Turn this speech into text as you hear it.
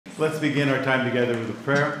Let's begin our time together with a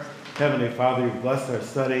prayer. Heavenly Father, you've blessed our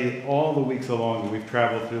study all the weeks along that we've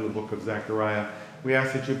traveled through the book of Zechariah. We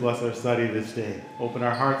ask that you bless our study this day. Open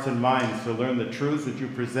our hearts and minds to learn the truths that you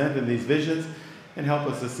present in these visions and help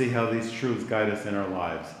us to see how these truths guide us in our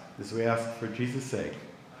lives. This we ask for Jesus' sake.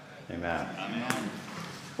 Amen. Amen.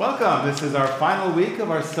 Welcome. This is our final week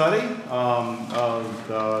of our study of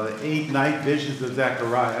the 8 night visions of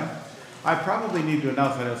Zechariah. I probably need to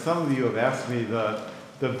announce, I know some of you have asked me,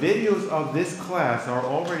 the videos of this class are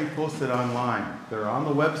already posted online. They're on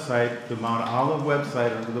the website, the Mount Olive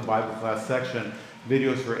website, under the Bible class section,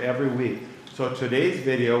 videos for every week. So today's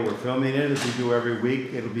video, we're filming it as we do every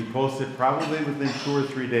week. It'll be posted probably within 2 or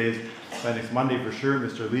 3 days. By next Monday for sure,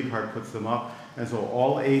 Mr. Liebhardt puts them up. And so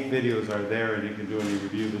all 8 videos are there, and you can do any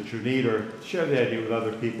review that you need or share the idea with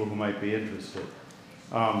other people who might be interested.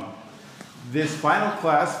 This final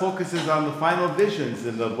class focuses on the final visions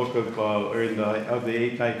in the book of the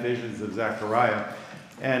 8 night visions of Zechariah.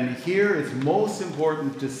 And here it's most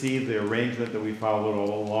important to see the arrangement that we followed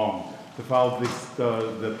all along. To follow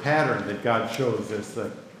the pattern that God shows us,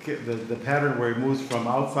 the pattern where he moves from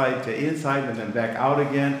outside to inside and then back out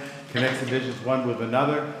again, connects the visions one with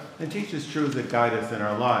another, and teaches truths that guide us in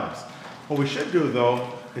our lives. What we should do, though,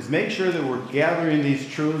 is make sure that we're gathering these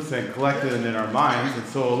truths and collecting them in our minds. And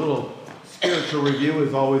so a little spiritual review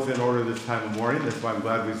is always in order this time of morning. That's why I'm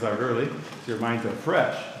glad we start early, so your minds are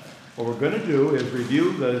fresh. What we're going to do is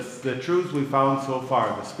review the truths we found so far,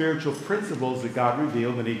 the spiritual principles that God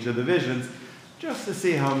revealed in each of the visions, just to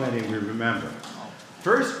see how many we remember.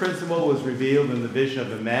 First principle was revealed in the vision of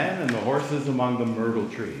the man and the horses among the myrtle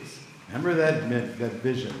trees. Remember that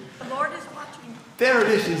vision? The Lord is watching. There it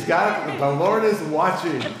is. She's got it. The Lord is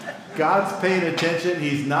watching. God's paying attention.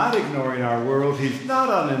 He's not ignoring our world. He's not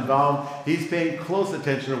uninvolved. He's paying close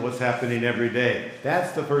attention to what's happening every day.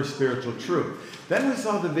 That's the first spiritual truth. Then we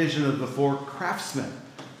saw the vision of the 4 craftsmen.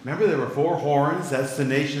 Remember, there were 4 horns. That's the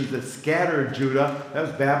nations that scattered Judah. That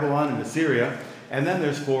was Babylon and Assyria. And then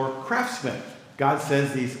there's 4 craftsmen. God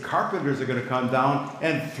says these carpenters are going to come down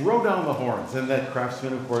and throw down the horns. And that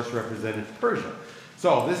craftsman, of course, represented Persia.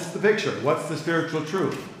 So this is the picture. What's the spiritual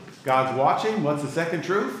truth? God's watching. What's the second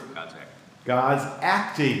truth? God's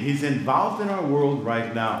acting. He's involved in our world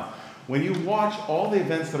right now. When you watch all the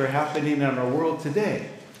events that are happening in our world today,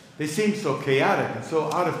 they seem so chaotic and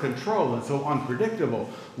so out of control and so unpredictable.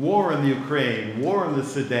 War in the Ukraine, war in the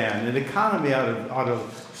Sudan, an economy out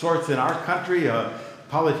of sorts in our country,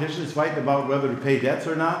 politicians fighting about whether to pay debts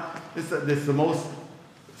or not. It's the most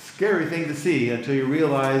scary thing to see until you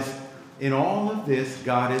realize in all of this,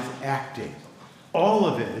 God is acting. All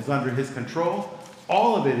of it is under his control.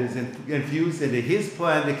 All of it is infused into his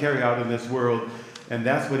plan to carry out in this world. And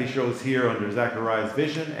that's what he shows here under Zechariah's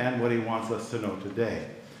vision and what he wants us to know today.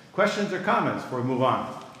 Questions or comments before we move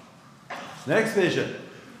on? Next vision.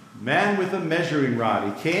 Man with a measuring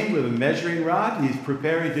rod. He came with a measuring rod. He's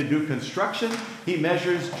preparing to do construction. He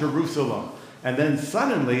measures Jerusalem. And then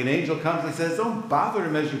suddenly an angel comes and says, don't bother to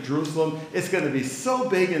measure Jerusalem. It's going to be so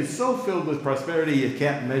big and so filled with prosperity you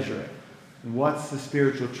can't measure it. What's the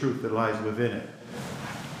spiritual truth that lies within it?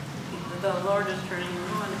 The Lord is turning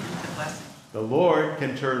ruin into blessing. The Lord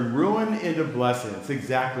can turn ruin into blessing. That's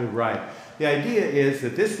exactly right. The idea is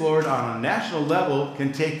that this Lord on a national level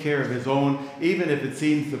can take care of his own, even if it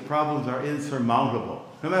seems the problems are insurmountable,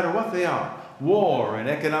 no matter what they are. War and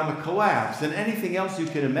economic collapse and anything else you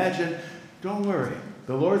can imagine, don't worry.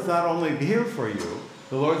 The Lord's not only here for you,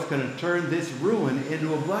 the Lord's going to turn this ruin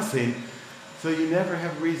into a blessing, so you never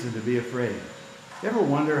have reason to be afraid. You ever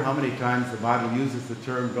wonder how many times the Bible uses the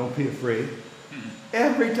term, don't be afraid?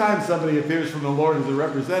 Every time somebody appears from the Lord as a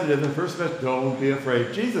representative, the first message, don't be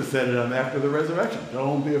afraid. Jesus said it after the resurrection,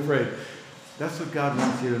 don't be afraid. That's what God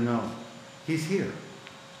wants you to know. He's here.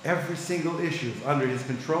 Every single issue is under his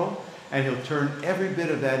control, and he'll turn every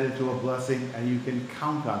bit of that into a blessing, and you can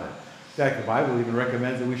count on it. In fact, the Bible even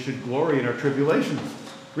recommends that we should glory in our tribulations.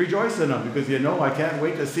 Rejoice in them, because I can't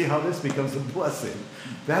wait to see how this becomes a blessing.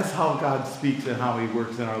 That's how God speaks and how he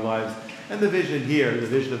works in our lives. And the vision here, the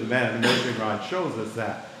vision of the man and the measuring rod, shows us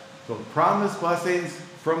that. So promised blessings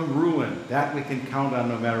from ruin, that we can count on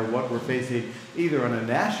no matter what we're facing, either on a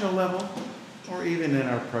national level or even in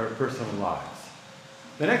our personal lives.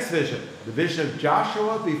 The next vision, the vision of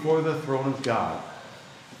Joshua before the throne of God.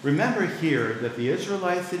 Remember here that the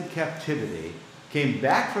Israelites in captivity came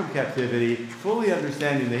back from captivity fully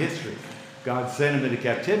understanding the history. God sent them into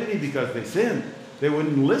captivity because they sinned. They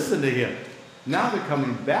wouldn't listen to him. Now they're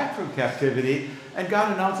coming back from captivity, and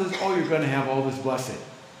God announces, oh, you're going to have all this blessing.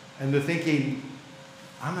 And they're thinking,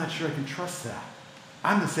 I'm not sure I can trust that.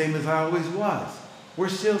 I'm the same as I always was. We're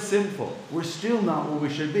still sinful. We're still not where we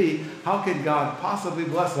should be. How can God possibly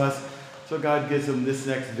bless us? So God gives him this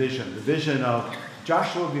next vision, the vision of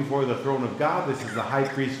Joshua before the throne of God. This is the high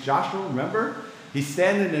priest Joshua, remember? He's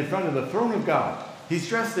standing in front of the throne of God. He's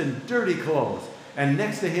dressed in dirty clothes. And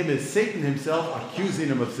next to him is Satan himself accusing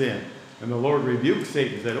him of sin. And the Lord rebuked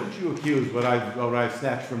Satan and said, don't you accuse what I've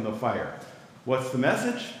snatched from the fire. What's the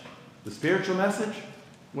message? The spiritual message?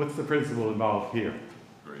 What's the principle involved here?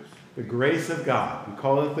 Grace. The grace of God. We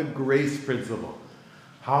call it the grace principle.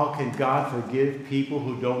 How can God forgive people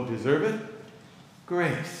who don't deserve it?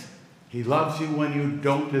 Grace. He loves you when you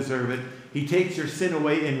don't deserve it. He takes your sin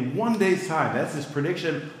away in one day's time. That's his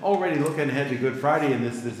prediction. Already looking ahead to Good Friday in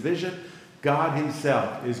this vision. God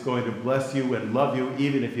himself is going to bless you and love you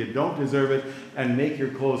even if you don't deserve it, and make your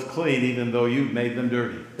clothes clean even though you've made them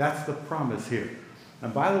dirty. That's the promise here.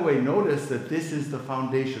 And by the way, notice that this is the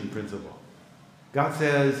foundation principle. God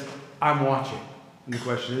says, I'm watching. And the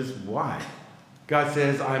question is, why? God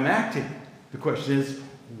says, I'm acting. The question is,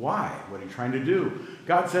 why? What are you trying to do?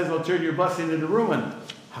 God says, I'll turn your blessing into ruin.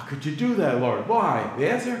 How could you do that, Lord? Why? The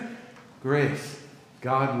answer? Grace.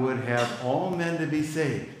 God would have all men to be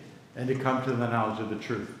saved and to come to the knowledge of the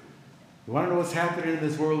truth. You want to know what's happening in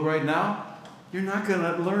this world right now? You're not going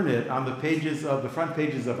to learn it on the front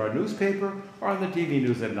pages of our newspaper or on the TV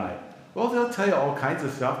news at night. Well, they'll tell you all kinds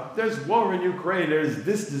of stuff. There's war in Ukraine. There's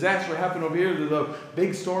this disaster happened over here. There's a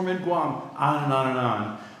big storm in Guam. On and on and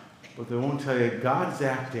on. But they won't tell you God's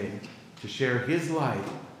acting to share his light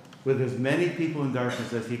with as many people in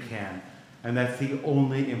darkness as he can. And that's the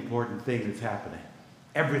only important thing that's happening.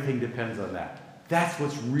 Everything depends on that. That's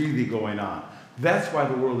what's really going on. That's why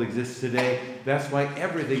the world exists today. That's why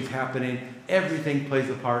everything's happening. Everything plays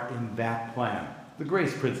a part in that plan. The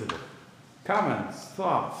grace principle. Comments,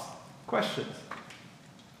 thoughts, questions.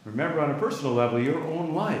 Remember, on a personal level, your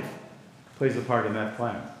own life plays a part in that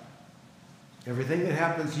plan. Everything that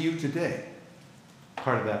happens to you today,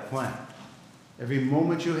 part of that plan. Every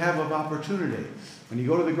moment you have of opportunity. When you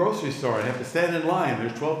go to the grocery store and have to stand in line,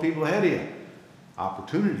 there's 12 people ahead of you.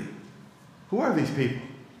 Opportunity. Who are these people?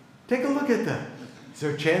 Take a look at them. Is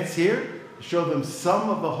there a chance here to show them some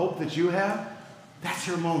of the hope that you have? That's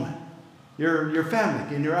your moment. Your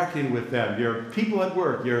family, interacting with them, your people at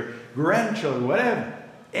work, your grandchildren, whatever.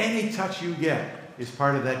 Any touch you get is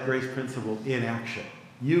part of that grace principle in action.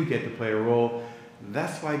 You get to play a role.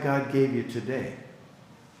 That's why God gave you today.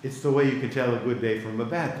 It's the way you can tell a good day from a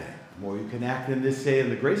bad day. The more you can act in this day in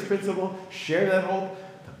the grace principle, share that hope,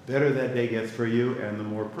 the better that day gets for you and the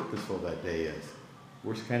more purposeful that day is.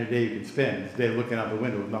 Worst kind of day you can spend is a day looking out the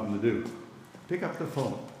window with nothing to do. Pick up the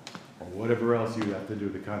phone or whatever else you have to do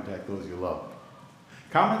to contact those you love.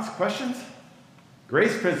 Comments, questions?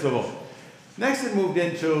 Grace principle. Next it moved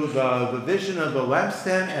into the vision of the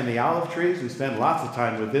lampstand and the olive trees. We spent lots of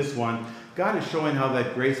time with this one. God is showing how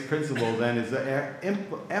that grace principle then is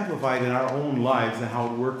amplified in our own lives and how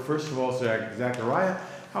it worked, first of all, Zechariah,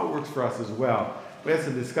 how it works for us as well. We had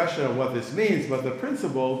some discussion of what this means, but the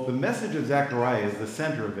principle, the message of Zechariah is the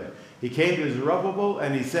center of it. He came to Zerubbabel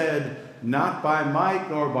and he said, not by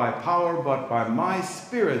might nor by power, but by my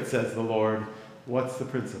spirit, says the Lord. What's the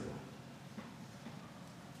principle?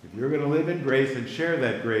 If you're going to live in grace and share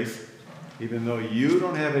that grace, even though you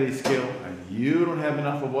don't have any skill and you don't have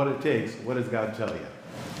enough of what it takes, what does God tell you?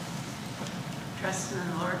 Trust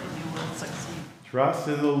in the Lord and you will succeed. Trust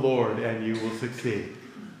in the Lord and you will succeed.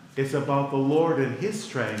 It's about the Lord and his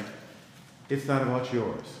strength. It's not about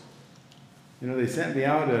yours. You know, they sent me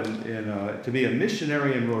out to be a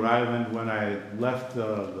missionary in Rhode Island when I left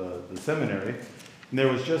the seminary. And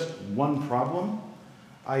there was just one problem.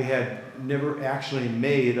 I had never actually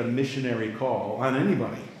made a missionary call on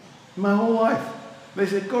anybody in my whole life. They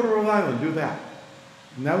said, go to Rhode Island, do that.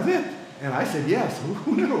 And that was it. And I said, yes,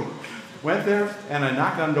 who knew? Went there and I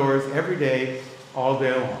knocked on doors every day, all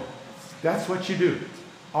day long. That's what you do,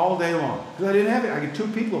 all day long. Because I didn't have it. I had 2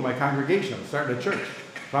 people in my congregation. I was starting a church.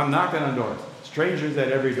 So I'm knocking on doors. Strangers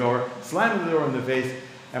at every door, slamming the door in the face,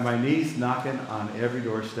 and my niece knocking on every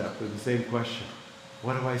doorstep with the same question.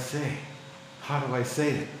 What do I say? How do I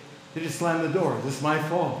say it? They just slam the door. Is this my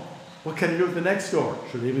fault? What can I do with the next door?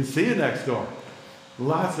 Should I even see the next door?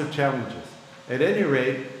 Lots of challenges. At any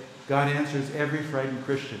rate, God answers every frightened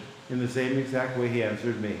Christian in the same exact way he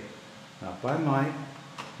answered me. Not by might,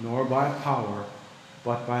 nor by power,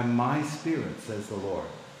 but by my spirit, says the Lord.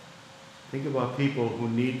 Think about people who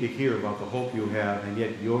need to hear about the hope you have, and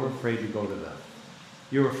yet you're afraid to go to them.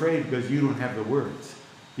 You're afraid because you don't have the words.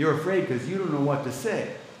 You're afraid because you don't know what to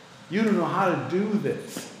say. You don't know how to do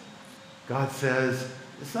this. God says,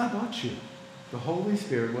 it's not about you. The Holy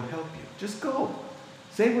Spirit will help you. Just go.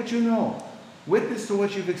 Say what you know. Witness to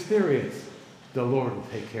what you've experienced. The Lord will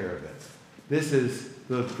take care of it. This is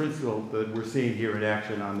the principle that we're seeing here in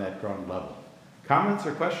action on that ground level. Comments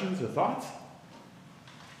or questions or thoughts?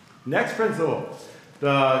 Next principle,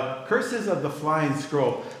 the curses of the flying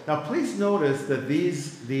scroll. Now please notice that these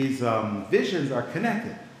visions are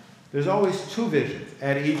connected. There's always two visions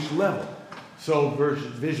at each level. So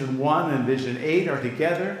vision 1 and vision 8 are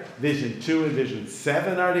together. Vision 2 and vision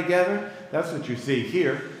 7 are together. That's what you see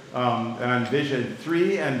here. And vision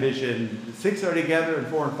 3 and vision 6 are together, and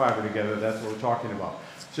 4 and 5 are together. That's what we're talking about.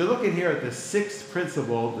 So you're looking here at the sixth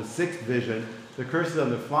principle, the sixth vision, the curses on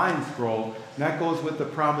the flying scroll, and that goes with the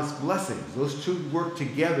promised blessings. Those two work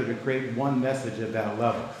together to create one message at that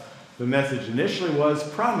level. The message initially was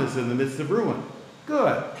promise in the midst of ruin.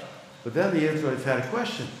 Good. But then the Israelites had a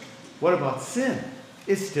question. What about sin?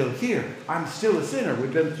 It's still here. I'm still a sinner.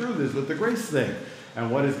 We've been through this with the grace thing. And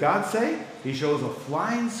what does God say? He shows a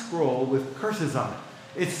flying scroll with curses on it.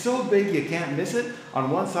 It's so big you can't miss it. On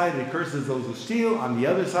one side it curses those who steal. On the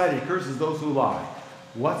other side it curses those who lie.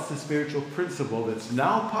 What's the spiritual principle that's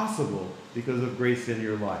now possible because of grace in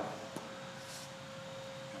your life?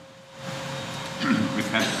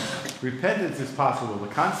 Repentance. Repentance is possible. The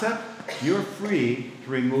concept, you're free to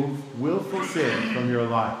remove willful sin from your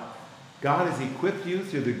life. God has equipped you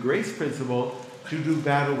through the grace principle to do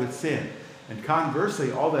battle with sin. And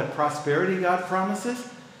conversely, all that prosperity God promises,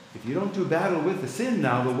 if you don't do battle with the sin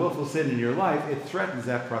now, the willful sin in your life, it threatens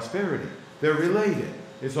that prosperity. They're related.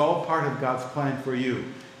 It's all part of God's plan for you.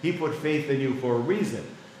 He put faith in you for a reason.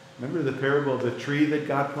 Remember the parable of the tree that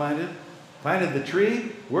God planted? Planted the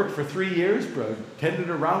tree, worked for 3 years, tended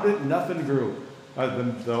around it, nothing grew.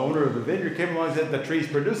 The owner of the vineyard came along and said, the tree's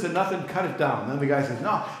producing nothing, cut it down. Then the guy says,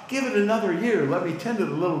 no, give it another year, let me tend it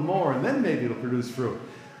a little more, and then maybe it'll produce fruit.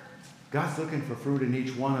 God's looking for fruit in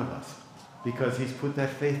each one of us because he's put that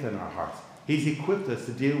faith in our hearts. He's equipped us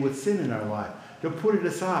to deal with sin in our life, to put it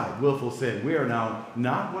aside, willful sin. We are now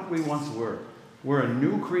not what we once were. We're a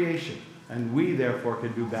new creation, and we therefore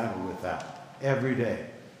can do battle with that every day.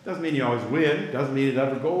 Doesn't mean you always win, doesn't mean it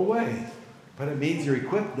ever go away, but it means you're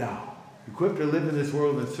equipped now. Equipped to live in this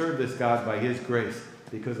world and serve this God by his grace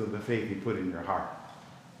because of the faith he put in your heart.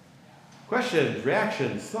 Questions,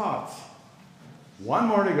 reactions, thoughts? One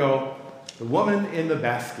more to go. The woman in the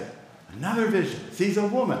basket. Another vision. Sees a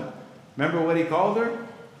woman. Remember what he called her?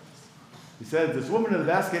 He said, this woman in the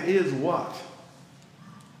basket is what?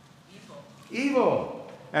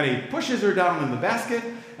 Evil. And he pushes her down in the basket,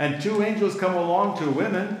 and 2 angels come along, 2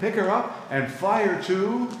 women, pick her up, and fly her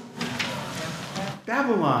to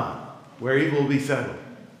Babylon, where evil will be settled.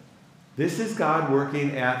 This is God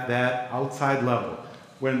working at that outside level.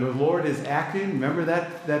 When the Lord is acting, remember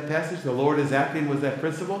that passage? The Lord is acting was that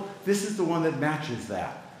principle? This is the one that matches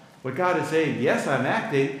that. What God is saying, yes, I'm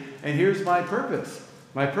acting, and here's my purpose.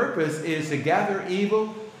 My purpose is to gather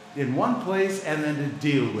evil in one place and then to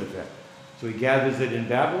deal with it. So he gathers it in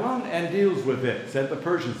Babylon and deals with it. Sent the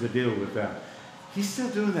Persians to deal with them. He's still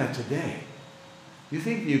doing that today. You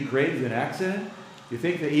think the Ukraine's an accident? You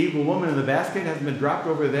think the evil woman in the basket hasn't been dropped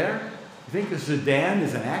over there? You think the Sudan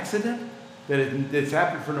is an accident? That it's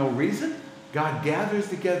happened for no reason? God gathers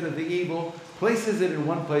together the evil, places it in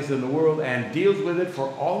one place in the world, and deals with it for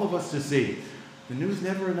all of us to see. The news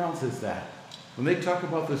never announces that. When they talk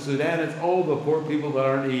about the Sudan, it's, oh, the poor people that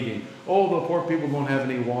aren't eating. Oh, the poor people don't have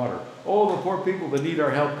any water. Oh, the poor people that need our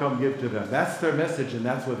help, come give to them. That's their message, and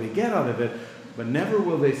that's what they get out of it. But never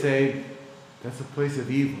will they say, that's a place of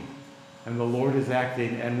evil, and the Lord is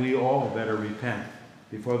acting, and we all better repent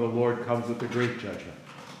before the Lord comes with the great judgment.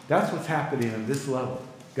 That's what's happening on this level.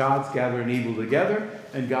 God's gathering evil together,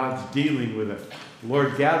 and God's dealing with it. The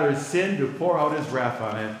Lord gathers sin to pour out his wrath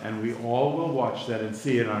on it, and we all will watch that and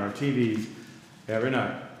see it on our TVs every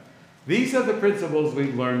night. These are the principles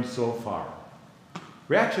we've learned so far.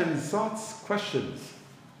 Reactions, thoughts, questions?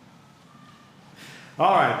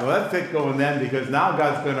 All right, well, let's get going then, because now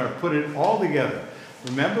God's going to put it all together.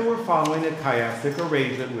 Remember, we're following a chiastic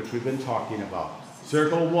arrangement, which we've been talking about.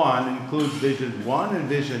 Circle 1 includes vision 1 and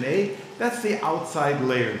vision 8. That's the outside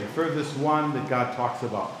layer, the furthest one that God talks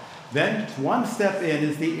about. Then one step in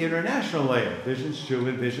is the international layer, visions 2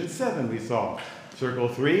 and vision 7 we saw. Circle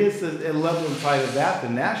 3 is the level inside of that, the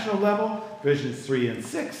national level, visions 3 and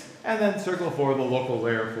 6. And then circle 4, the local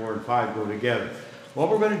layer, 4 and 5 go together. What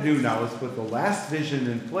we're going to do now is put the last vision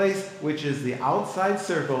in place, which is the outside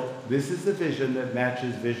circle. This is the vision that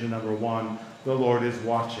matches vision number 1, the Lord is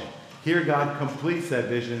watching. Here God completes that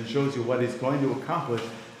vision and shows you what he's going to accomplish.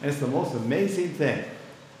 And it's the most amazing thing.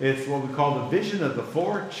 It's what we call the vision of the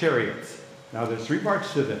 4 chariots. Now there's 3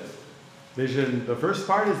 parts to this. The first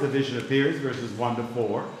part is the vision appears, verses 1 to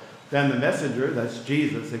 4. Then the messenger, that's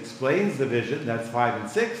Jesus, explains the vision, that's 5 and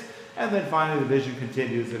 6, and then finally the vision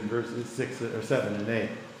continues in verses 6 or 7 and 8.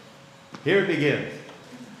 Here it begins.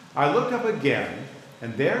 I looked up again,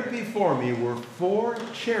 and there before me were 4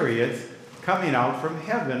 chariots coming out from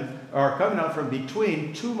heaven, or coming out from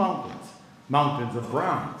between 2 mountains, mountains of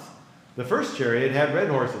bronze. The first chariot had red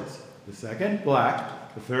horses, the second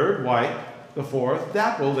black, the third white, the fourth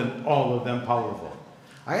dappled, and all of them powerful.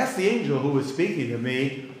 I asked the angel who was speaking to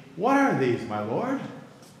me, "What are these, my Lord?"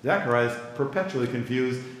 Zechariah is perpetually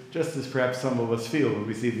confused, just as perhaps some of us feel when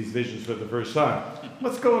we see these visions for the first time.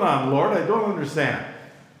 What's going on, Lord? I don't understand.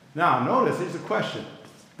 Now, notice, here's a question.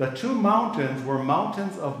 The 2 mountains were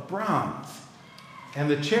mountains of bronze, and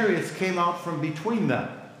the chariots came out from between them.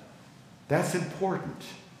 That's important.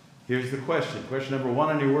 Here's the question. Question number 1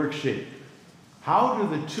 on your worksheet. How do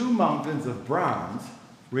the 2 mountains of bronze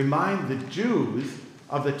remind the Jews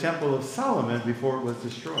of the Temple of Solomon before it was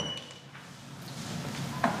destroyed?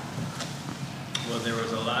 Well, there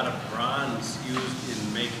was a lot of bronze used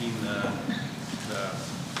in making the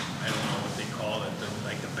I don't know what they call it,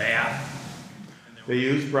 like the bath. They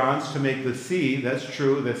used bronze to make the sea. That's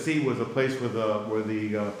true. The sea was a place where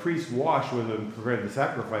the priests washed when they prepared the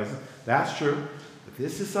sacrifices. That's true. But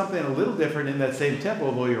this is something a little different in that same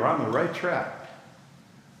temple, though you're on the right track.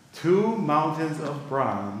 2 mountains of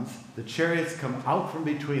bronze. The chariots come out from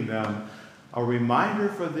between them. A reminder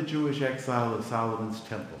for the Jewish exile of Solomon's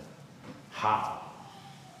temple. How?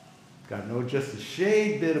 Got to know just a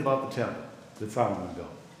shade bit about the temple that Solomon built.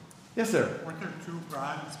 Yes, sir? Weren't there 2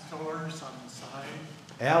 bronze pillars on the side?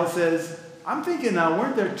 Al says, I'm thinking now,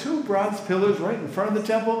 weren't there 2 bronze pillars right in front of the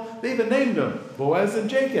temple? They even named them, Boaz and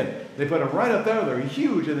Jacob. They put them right up there. They're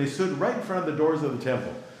huge, and they stood right in front of the doors of the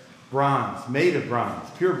temple. Bronze, made of bronze,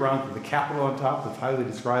 pure bronze with the capital on top that's highly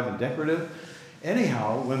described and decorative.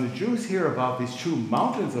 Anyhow, when the Jews hear about these 2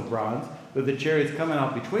 mountains of bronze with the chariots coming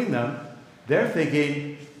out between them, they're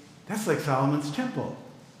thinking, that's like Solomon's temple.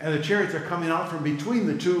 And the chariots are coming out from between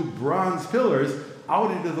the 2 bronze pillars out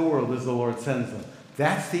into the world as the Lord sends them.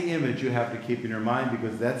 That's the image you have to keep in your mind,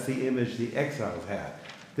 because that's the image the exiles had.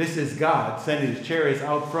 This is God sending his chariots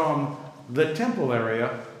out from the temple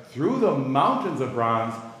area through the mountains of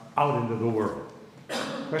bronze out into the world.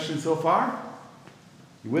 Questions so far?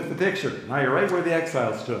 You with the picture? Now you're right where the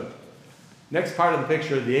exiles stood. Next part of the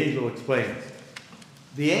picture, the angel explains.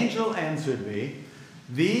 The angel answered me,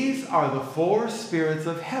 "These are the 4 spirits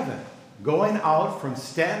of heaven, going out from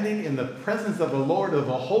standing in the presence of the Lord of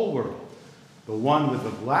the whole world. The one with the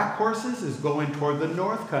black horses is going toward the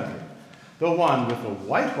north country, the one with the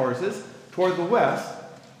white horses toward the west,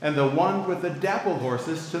 and the one with the dappled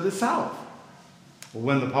horses to the south." Well,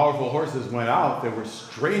 when the powerful horses went out, they were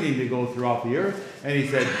straining to go throughout the earth, and he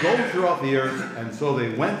said, "Go throughout the earth," and so they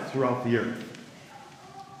went throughout the earth.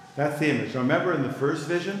 That's the image. Now remember in the first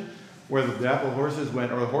vision, where the dappled horses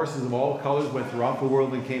went, or the horses of all colors went throughout the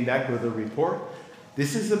world and came back with a report?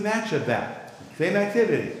 This is a match of that. Same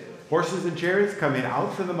activity. Horses and chariots coming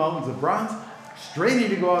out from the mountains of bronze, straining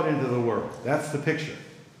to go out into the world. That's the picture.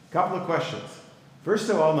 Couple of questions. First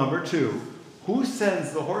of all, number 2, who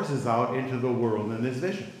sends the horses out into the world in this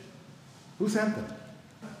vision? Who sent them?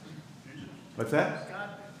 What's that?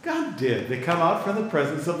 God did. They come out from the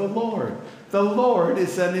presence of the Lord. The Lord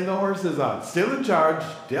is sending the horses out. Still in charge,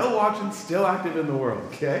 still watching, still active in the world.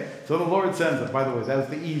 Okay? So the Lord sends them. By the way, that was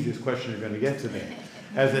the easiest question you're going to get today.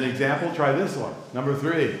 As an example, try this one. Number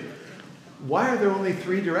 3. Why are there only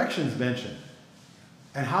 3 directions mentioned?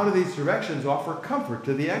 And how do these directions offer comfort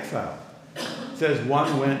to the exile? It says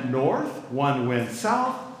one went north, one went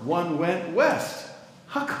south, one went west.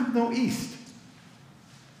 How come no east?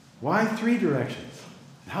 Why 3 directions?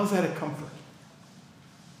 How's that a comfort?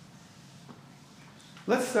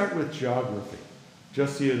 Let's start with geography,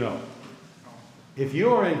 just so you know. If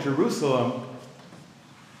you are in Jerusalem,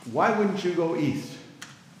 why wouldn't you go east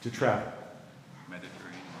to travel?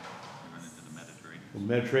 Mediterranean. We run into the Mediterranean. The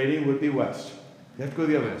Mediterranean would be west. You have to go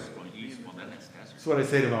the other way. Going east, well then it's desert. That's what I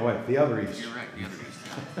say to my wife, the other east. You're right, the other east.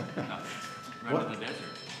 Run What? to the desert.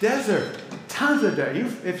 Desert. Tons of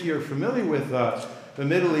desert. If you're familiar with the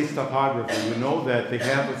Middle East topography, you know that they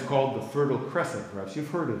have what's called the Fertile Crescent. Perhaps you've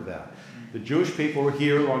heard of that. The Jewish people were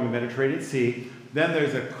here along the Mediterranean Sea. Then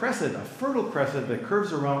there's a crescent, a fertile crescent that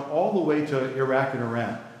curves around all the way to Iraq and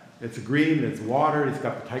Iran. It's green, it's watered, it's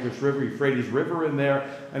got the Tigris River, Euphrates River in there,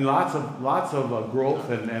 and lots of growth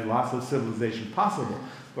and lots of civilization possible.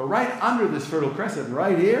 But right under this Fertile Crescent,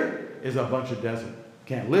 right here, is a bunch of desert.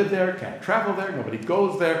 Can't live there, can't travel there, nobody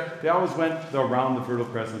goes there. They always went around the Fertile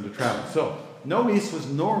Crescent to travel. So, no east was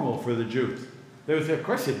normal for the Jews. They would say, of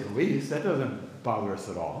course you go east, that doesn't bother us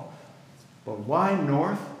at all. But why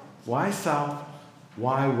north, Why south?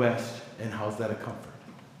 Why west? And how's that a comfort?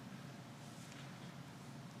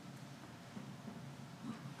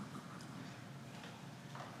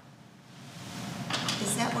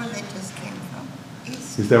 Is that where they just came from?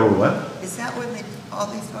 East? Is that where what? Is that where all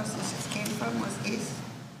these horses just came from, was east?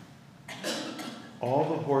 All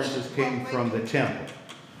the horses came from the temple.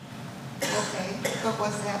 Okay, but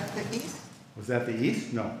was that the east? Was that the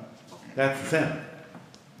east? No. That's the center.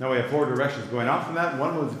 Now we have 4 directions going out from that.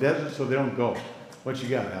 One was desert, so they don't go. What you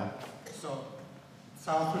got, Al? So,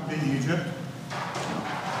 south would be Egypt.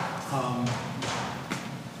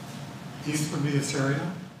 East would be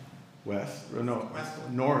Assyria. West? Or no, West.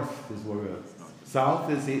 north is where we are. South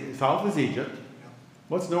is Egypt.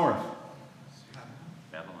 What's north?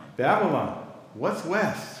 Babylon. Babylon. What's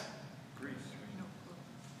west? Greece.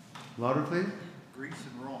 Louder, please. Greece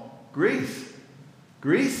and Rome. Greece.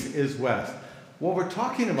 Greece is west. What we're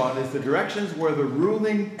talking about is the directions where the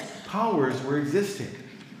ruling powers were existing.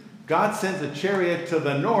 God sends a chariot to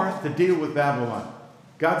the north to deal with Babylon.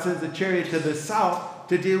 God sends a chariot to the south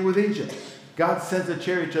to deal with Egypt. God sends a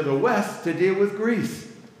chariot to the west to deal with Greece.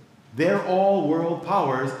 They're all world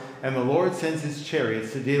powers, and the Lord sends his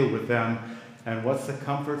chariots to deal with them. And what's the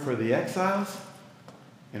comfort for the exiles?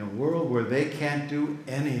 In a world where they can't do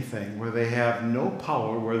anything, where they have no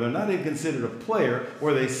power, where they're not even considered a player,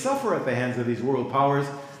 where they suffer at the hands of these world powers,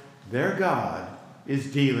 their God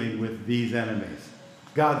is dealing with these enemies.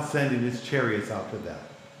 God's sending his chariots out to them.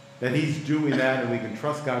 That he's doing that, and we can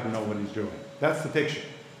trust God to know what he's doing. That's the picture.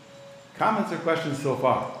 Comments or questions so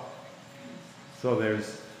far? So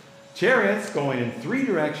there's chariots going in 3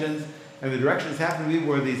 directions, and the directions happen to be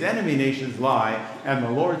where these enemy nations lie, and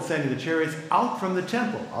the Lord sending the chariots out from the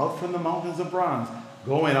temple, out from the mountains of bronze,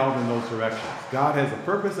 going out in those directions. God has a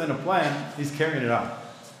purpose and a plan. He's carrying it out.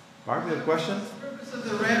 Barb, you have questions? The purpose of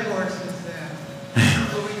the red horses then?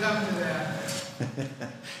 Will we come to that?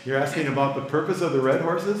 You're asking about the purpose of the red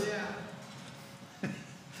horses?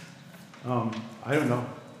 Yeah. I don't know.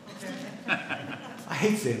 Okay. I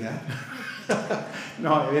hate saying that.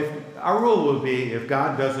 No, if our rule would be if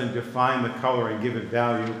God doesn't define the color and give it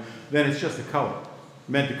value, then it's just a color,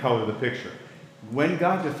 meant to color the picture. When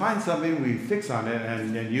God defines something, we fix on it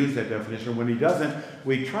and use that definition. When he doesn't,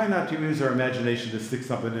 we try not to use our imagination to stick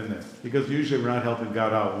something in there, because usually we're not helping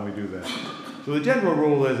God out when we do that. So the general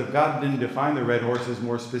rule is if God didn't define the red horses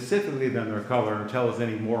more specifically than their color or tell us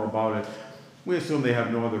any more about it, we assume they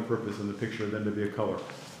have no other purpose in the picture than to be a color.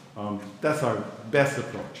 That's our best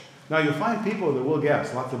approach. Now you'll find people that will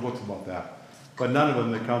guess, lots of books about that, but none of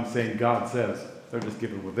them that come saying God says. They're just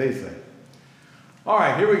giving what they say. All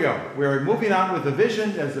right, here we go. We're moving on with the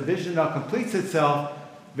vision. As the vision now completes itself,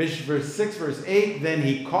 verse 6, verse 8, then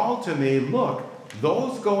he called to me, look,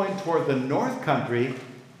 those going toward the north country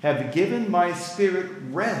have given my spirit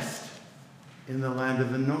rest in the land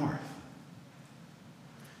of the north.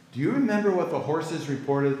 Do you remember what the horses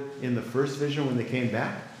reported in the first vision when they came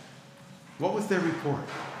back? What was their report?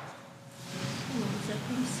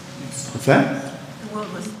 What's that? The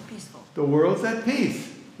world was peaceful. The world's at peace.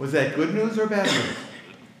 Was that good news or bad news?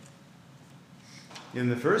 In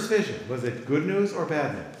the first vision, was it good news or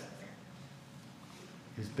bad news?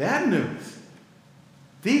 It was bad news.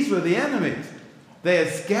 These were the enemies. They had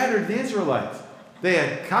scattered the Israelites. They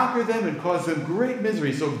had conquered them and caused them great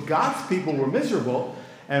misery. So God's people were miserable,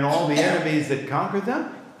 and all the enemies that conquered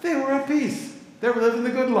them, they were at peace. They were living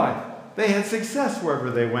the good life. They had success wherever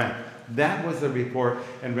they went. That was the report.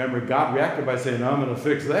 And remember, God reacted by saying, I'm going to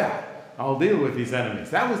fix that. I'll deal with these enemies.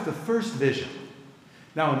 That was the first vision.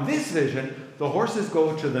 Now, in this vision, the horses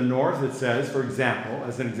go to the north, it says, for example,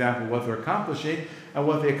 as an example of what they're accomplishing. And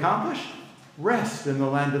what they accomplish? Rest in the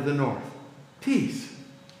land of the north. Peace.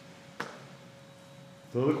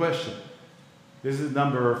 So the question. This is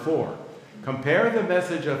number 4. Compare the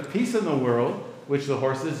message of peace in the world, which the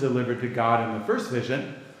horses delivered to God in the first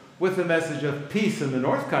vision, with the message of peace in the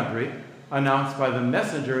north country announced by the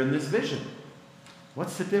messenger in this vision.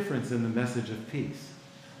 What's the difference in the message of peace?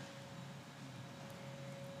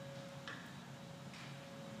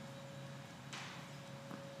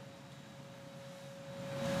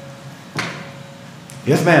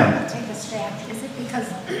 Yes, ma'am. Take a stab. Is it because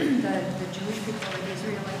the Jewish people or the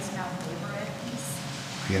Israelites now they were at peace?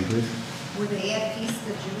 Again, please. Were they at peace,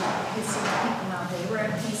 the Israelite people now they were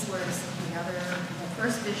at peace, whereas the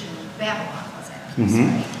first vision, Babylon was at peace,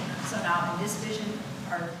 right? So now in this vision,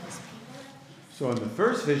 are his people at peace? So in the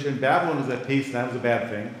first vision, Babylon was at peace, and that was a bad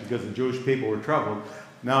thing because the Jewish people were troubled.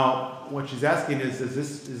 Now, what she's asking is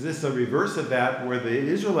this a reverse of that, where the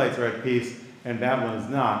Israelites are at peace and Babylon is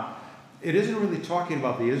not? It isn't really talking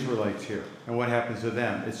about the Israelites here and what happens to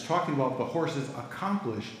them. It's talking about the horses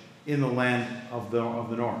accomplish in the land of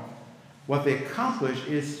the north. What they accomplish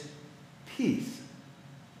is peace.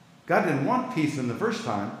 God didn't want peace in the first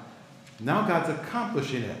time. Now God's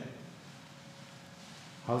accomplishing it.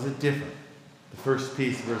 How's it different? The first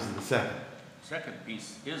peace versus the second. Second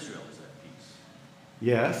piece, Israel is at peace.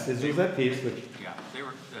 Yes, Israel's at peace, but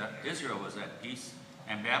Yeah, Israel was at peace,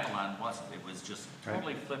 and Babylon wasn't. It was just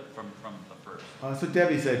totally flipped from the first. so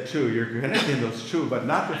Debbie said two. You're connecting those two, but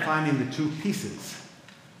not defining the two pieces.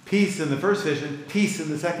 Peace in the first vision, peace in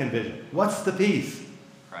the second vision. What's the peace?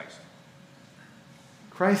 Christ.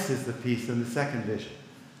 Christ is the peace in the second vision.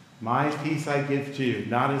 My peace I give to you,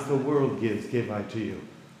 not as the world gives, give I to you.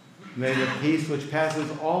 May the peace which passes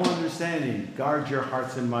all understanding guard your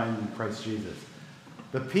hearts and minds in Christ Jesus.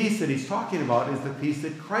 The peace that he's talking about is the peace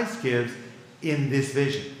that Christ gives in this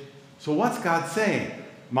vision. So what's God saying?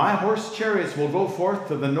 My horse chariots will go forth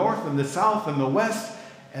to the north and the south and the west,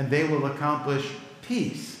 and they will accomplish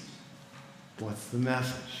peace. What's the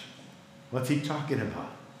message? What's he talking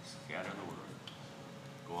about? Scatter the word.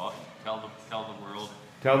 Go out and tell the world.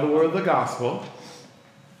 Tell the world the gospel,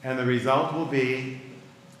 and the result will be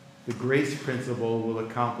the grace principle will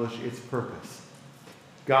accomplish its purpose.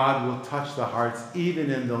 God will touch the hearts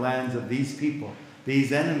even in the lands of these people,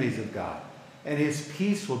 these enemies of God, and his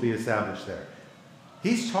peace will be established there.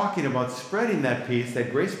 He's talking about spreading that peace,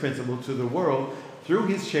 that grace principle to the world through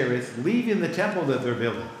his chariots, leaving the temple that they're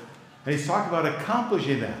building. And he's talking about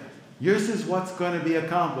accomplishing that. This is what's going to be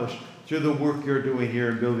accomplished through the work you're doing here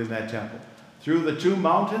in building that temple. Through the two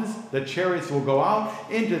mountains, the chariots will go out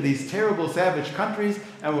into these terrible savage countries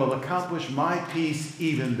and will accomplish my peace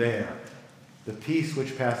even there. The peace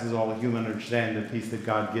which passes all human understanding, the peace that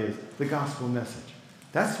God gives, the gospel message.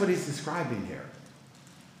 That's what he's describing here.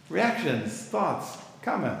 Reactions, thoughts,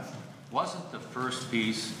 comments. Wasn't the first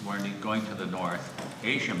piece, when going to the north,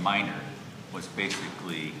 Asia Minor was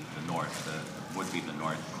basically the north, would be the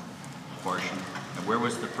north portion. And where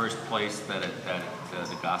was the first place that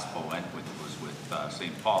the gospel went with? It was with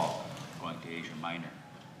St. Paul going to Asia Minor.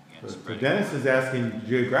 And So Dennis is asking a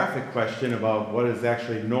geographic question about what is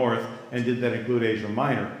actually north, and did that include Asia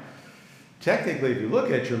Minor? Technically, if you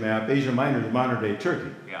look at your map, Asia Minor is modern-day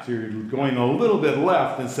Turkey. Yeah. So you're going a little bit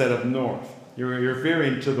left instead of north. You're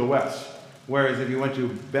veering to the west. Whereas if you went to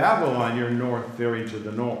Babylon, you're north, veering to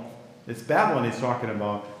the north. It's Babylon he's talking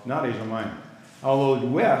about, not Asia Minor. Although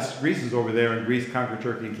west, Greece is over there, and Greece conquered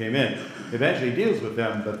Turkey and came in. Eventually deals with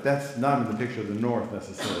them, but that's not in the picture of the north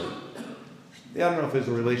necessarily. Yeah, I don't know if there's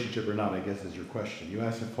a relationship or not, I guess is your question. You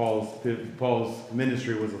asked if Paul's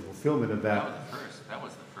ministry was a fulfillment of that. That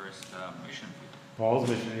was the first mission field. Paul's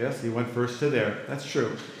mission, yes, he went first to there. That's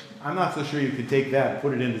true. I'm not so sure you could take that,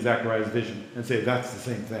 put it into Zechariah's vision, and say that's the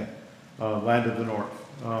same thing. Land of the north.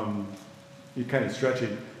 You're kind of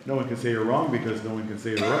stretching. No one can say you're wrong because no one can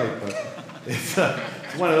say you're right, but it's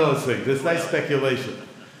one of those things. It's nice speculation.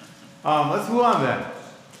 Let's move on then.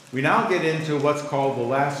 We now get into what's called the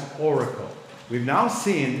last oracle. We've now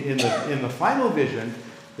seen in the final vision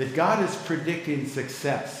that God is predicting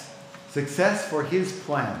success. Success for his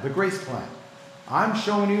plan, the grace plan. I'm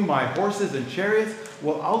showing you my horses and chariots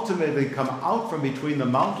will ultimately come out from between the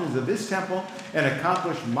mountains of this temple and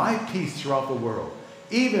accomplish my peace throughout the world.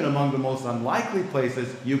 Even among the most unlikely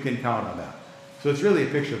places, you can count on that. So it's really a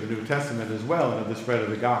picture of the New Testament as well and of the spread of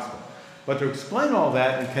the gospel. But to explain all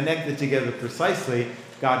that and connect it together precisely,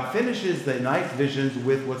 God finishes the night visions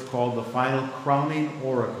with what's called the final crowning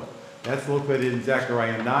oracle. That's located in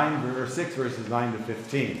Zechariah 6 verses 9 to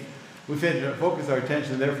 15. We focus our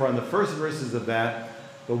attention therefore on the first verses of that.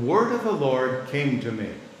 The word of the Lord came to me.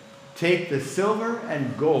 Take the silver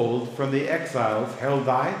and gold from the exiles,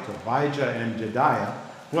 Heldai, Tobijah, and Jedaiah,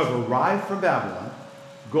 who have arrived from Babylon.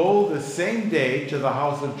 Go the same day to the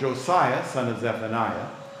house of Josiah, son of Zephaniah.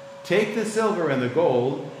 Take the silver and the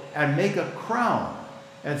gold and make a crown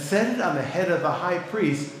and set it on the head of the high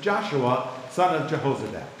priest, Joshua, son of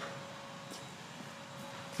Jehozadak.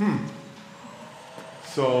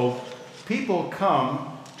 So people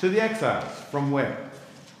come to the exiles. From where?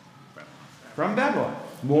 From Babylon.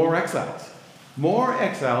 More exiles. More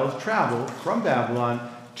exiles travel from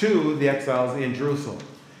Babylon to the exiles in Jerusalem.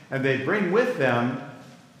 And they bring with them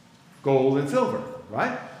gold and silver,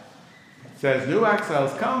 right? It says new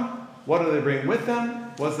exiles come. What do they bring with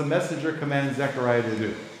them? What's the messenger command Zechariah to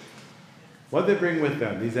do? What do they bring with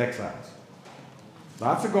them, these exiles?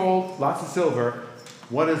 Lots of gold, lots of silver.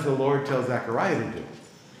 What does the Lord tell Zechariah to do?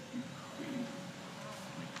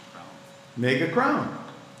 Make a crown.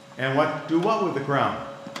 And do what with the crown?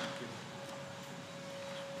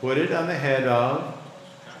 Put it on the head of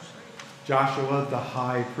Joshua the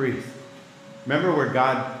high priest. Remember where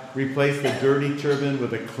God replace the dirty turban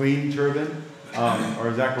with a clean turban.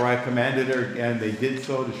 Or Zechariah commanded her, and they did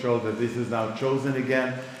so to show that this is now chosen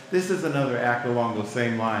again. This is another act along the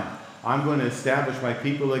same line. I'm going to establish my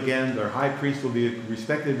people again. Their high priest will be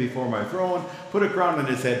respected before my throne. Put a crown on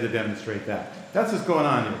his head to demonstrate that. That's what's going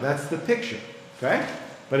on here. That's the picture. Okay?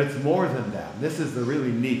 But it's more than that. This is the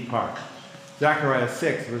really neat part. Zechariah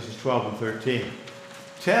 6, verses 12 and 13.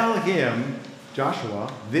 Tell him,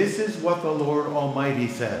 Joshua, this is what the Lord Almighty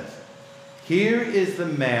says. Here is the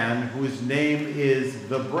man whose name is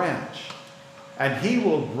the branch, and he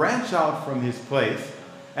will branch out from his place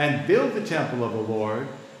and build the temple of the Lord,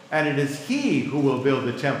 and it is he who will build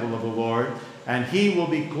the temple of the Lord, and he will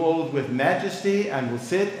be clothed with majesty and will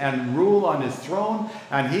sit and rule on his throne,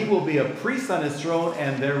 and he will be a priest on his throne,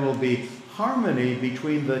 and there will be harmony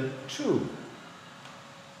between the two.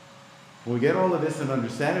 When we get all of this and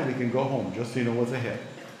understand it, we can go home, just so you know what's ahead.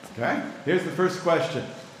 Okay? Here's the first question.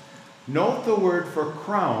 Note the word for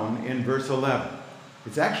crown in verse 11.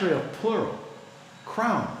 It's actually a plural.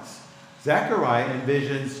 Crowns. Zechariah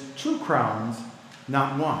envisions 2 crowns,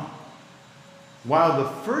 not 1. While the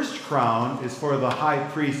first crown is for the high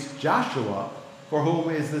priest Joshua, for whom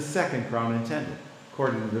is the second crown intended,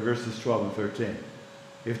 according to the verses 12 and 13.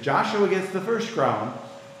 If Joshua gets the first crown,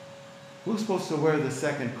 who's supposed to wear the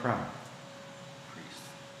second crown? Priest.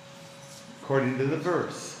 According to the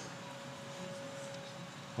verse.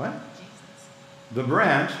 What? The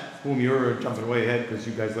branch, whom you're jumping way ahead because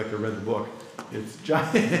you guys like to read the book, it's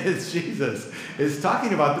Jesus, is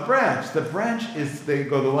talking about the branch. The branch is the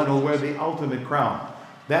one who will wear the ultimate crown.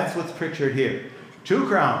 That's what's pictured here. 2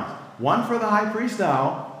 crowns. One for the high priest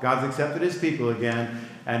now, God's accepted his people again,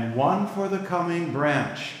 and one for the coming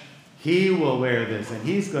branch. He will wear this, and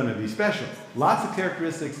he's going to be special. Lots of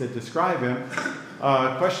characteristics that describe him.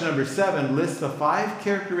 Question number 7 lists the 5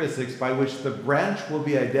 characteristics by which the branch will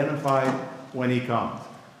be identified when he comes.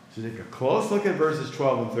 So take a close look at verses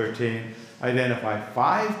 12 and 13. Identify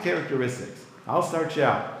 5 characteristics. I'll start you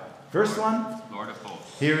out. First one, Lord of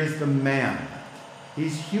hosts. here is the man.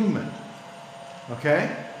 He's human.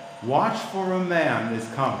 Okay? Watch for a man is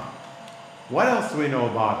coming. What else do we know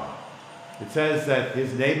about him? It says that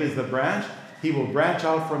his name is the branch. He will branch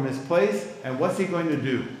out from his place. And what's he going to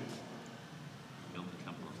do? Build the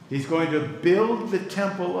temple. He's going to build the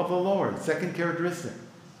temple of the Lord. Second characteristic.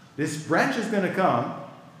 This branch is going to come,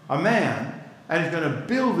 a man, and he's going to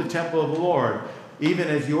build the temple of the Lord, even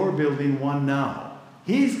as you're building one now.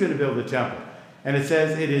 He's going to build the temple. And it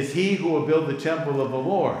says, it is he who will build the temple of the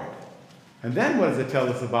Lord. And then what does it tell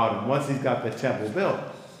us about him once he's got the temple built?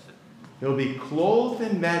 He'll be clothed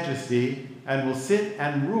in majesty and will sit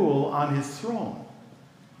and rule on his throne.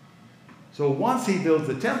 So once he builds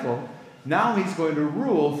the temple, now he's going to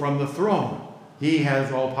rule from the throne. He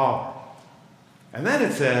has all power. And then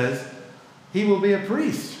it says, he will be a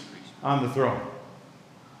priest on the throne.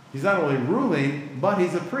 He's not only ruling, but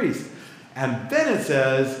he's a priest. And then it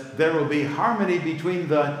says, there will be harmony between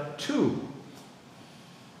the 2.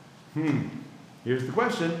 Here's the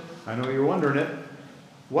question. I know you're wondering it.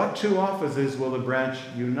 What 2 offices will the branch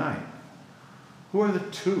unite? Who are the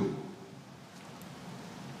 2?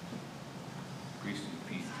 Priest and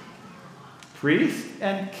king. Priest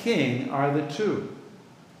and king are the 2.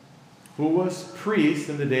 Who was priest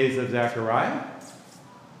in the days of Zechariah?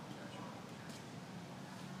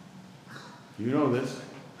 You know this.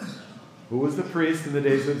 Who was the priest in the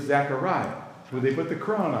days of Zechariah? Who they put the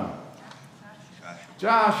crown on?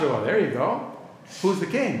 Joshua. There you go. Who's the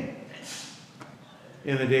king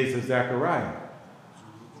in the days of Zechariah?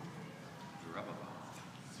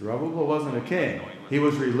 Zerubbabel wasn't a king. He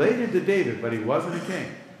was related to David, but he wasn't a king.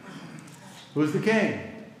 Who's the king?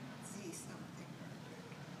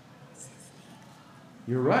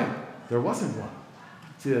 You're right. There wasn't one.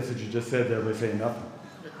 See, that's what you just said there by saying nothing.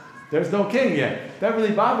 There's no king yet. That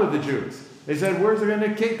really bothered the Jews. They said, where's there going to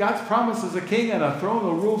be a king? God's promise is a king and a throne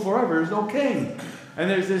will rule forever. There's no king. And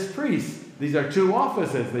there's this priest. These are 2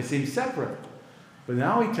 offices. They seem separate. But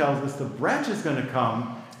now he tells us the branch is going to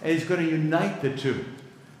come and he's going to unite the 2.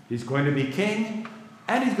 He's going to be king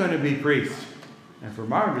and he's going to be priest. And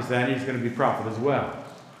from our understanding, he's going to be prophet as well.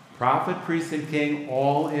 Prophet, priest, and king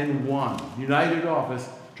all in one. United office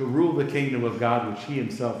to rule the kingdom of God, which he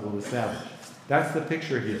himself will establish. That's the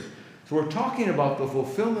picture here. So we're talking about the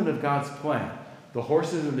fulfillment of God's plan. The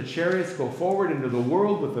horses and the chariots go forward into the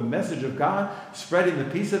world with the message of God, spreading the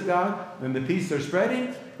peace of God. And the peace they're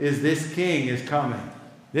spreading is this king is coming.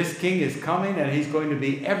 This king is coming and he's going to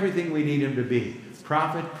be everything we need him to be.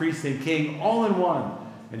 Prophet, priest, and king all in one.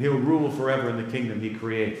 And he'll rule forever in the kingdom he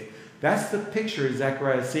creates. That's the picture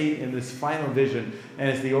Zechariah is seeing in this final vision and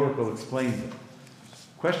as the oracle explains it.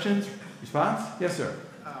 Questions? Response? Yes, sir.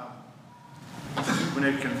 Keeping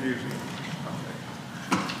it confusing.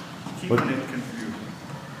 Okay. Keeping it confusing.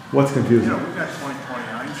 What's confusing? You know, we've got 20/20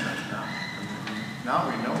 hindsight now. Now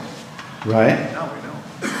we know. Right? Now we know.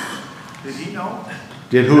 Did he know?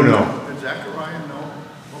 Did who know? Did Zechariah know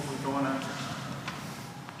what was going on?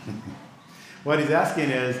 What he's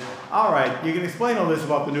asking is, all right, you can explain all this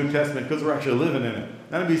about the New Testament because we're actually living in it.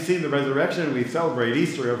 Now we've seen the resurrection, we celebrate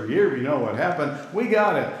Easter every year, we know what happened, we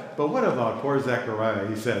got it. But what about poor Zechariah,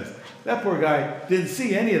 he says. That poor guy didn't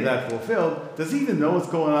see any of that fulfilled. Does he even know what's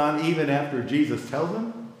going on even after Jesus tells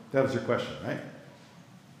him? That was your question, right?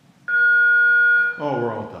 Oh,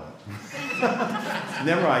 we're all done.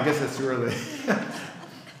 Never mind, I guess it's too early.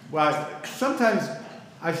 Well, sometimes,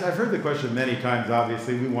 I've heard the question many times,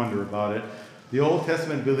 obviously, we wonder about it. The Old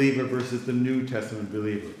Testament believer versus the New Testament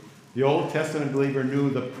believer. The Old Testament believer knew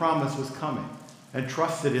the promise was coming and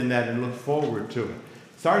trusted in that and looked forward to it.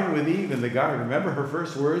 Starting with Eve in the garden. Remember her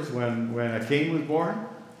first words when Cain was born?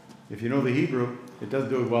 If you know the Hebrew, it doesn't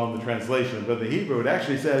do it well in the translation, but the Hebrew, it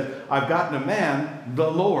actually says, I've gotten a man, the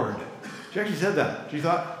Lord. She actually said that. She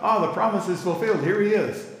thought, oh, the promise is fulfilled. Here he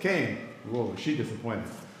is, Cain. Whoa, was she disappointed.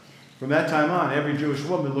 From that time on, every Jewish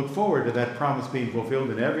woman looked forward to that promise being fulfilled,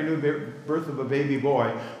 and every new birth of a baby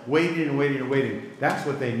boy, waiting and waiting and waiting. That's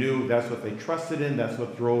what they knew, that's what they trusted in, that's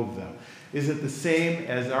what drove them. Is it the same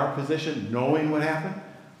as our position, knowing what happened?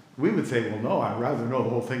 We would say, well, no, I'd rather know the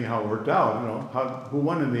whole thing, how it worked out, who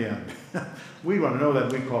won in the end. We want to know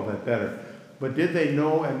that, we call that better. But did they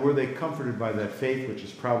know and were they comforted by that faith, which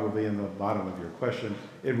is probably in the bottom of your question?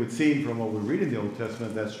 It would seem from what we read in the Old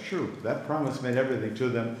Testament, that's true. That promise meant everything to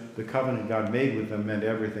them. The covenant God made with them meant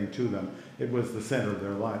everything to them. It was the center of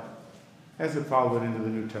their life, as it followed into the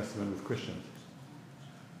New Testament with Christians.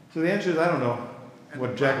 So the answer is, I don't know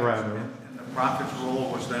what Zechariah knew. And the prophet's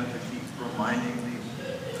role was then to keep reminding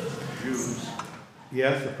the Jews.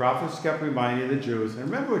 Yes, the prophets kept reminding the Jews. And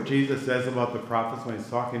remember what Jesus says about the prophets when he's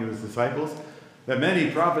talking to his disciples? That many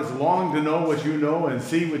prophets long to know what you know and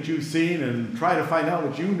see what you've seen and try to find out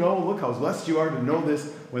what you know. Look how blessed you are to know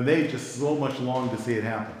this when they just so much long to see it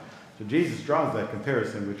happen. So Jesus draws that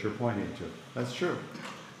comparison which you're pointing to. That's true.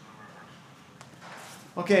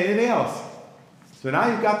 Okay, anything else? So now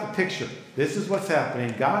you've got the picture. This is what's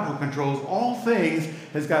happening. God, who controls all things,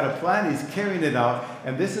 has got a plan. He's carrying it out.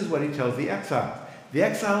 And this is what he tells the exiles. The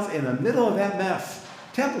exiles in the middle of that mess.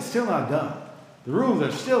 Temple's still not done. The ruins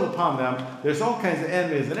are still upon them. There's all kinds of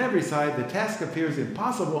enemies on every side. The task appears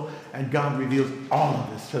impossible, and God reveals all of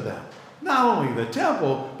this to them. Not only the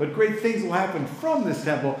temple, but great things will happen from this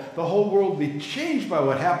temple. The whole world will be changed by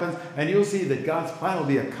what happens, and you'll see that God's plan will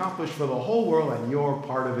be accomplished for the whole world, and you're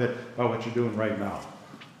part of it by what you're doing right now.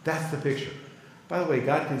 That's the picture. By the way,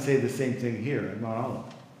 God can say the same thing here at Mount Olive.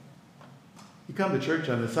 You come to church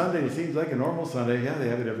on a Sunday, it seems like a normal Sunday. Yeah, they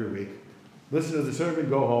have it every week. Listen to the sermon,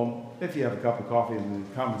 go home. If you have a cup of coffee in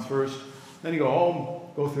the Commons first, then you go home,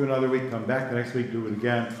 go through another week, come back the next week, do it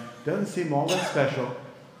again. Doesn't seem all that special.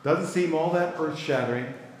 Doesn't seem all that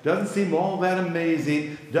earth-shattering. Doesn't seem all that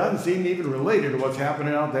amazing. Doesn't seem even related to what's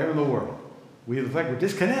happening out there in the world. We look like we're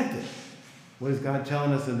disconnected. What is God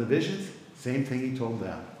telling us in the visions? Same thing he told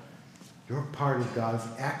them. You're part of God's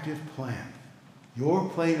active plan. You're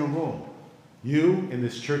playing a role. You in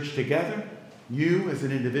this church together, you as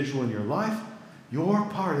an individual in your life, you're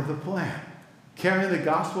part of the plan. Carrying the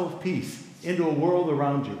gospel of peace into a world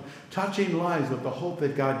around you. Touching lives with the hope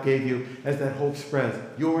that God gave you as that hope spreads.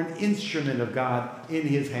 You're an instrument of God in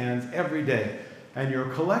his hands every day. And your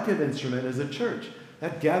collective instrument as a church.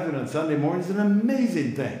 That gathering on Sunday morning is an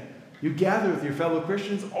amazing thing. You gather with your fellow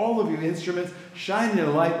Christians, all of your instruments, shining a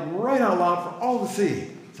light right out loud for all to see.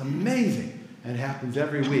 It's amazing. And it happens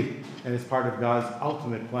every week. And it's part of God's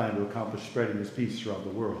ultimate plan to accomplish spreading his peace throughout the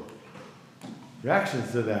world.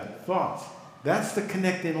 Reactions to that, thoughts. That's the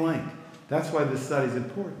connecting link. That's why this study is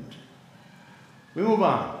important. We move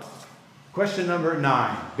on. Question number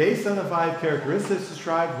 9. Based on the 5 characteristics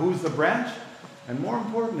described, who's the branch? And more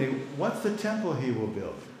importantly, what's the temple he will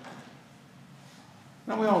build?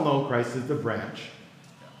 Now we all know Christ is the branch.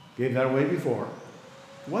 Gave that away before.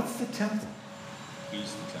 What's the temple?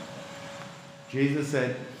 He's the temple. Jesus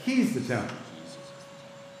said, he's the temple.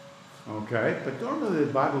 Okay, but normally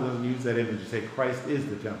the Bible doesn't use that image to say Christ is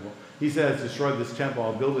the temple. He says, destroy this temple,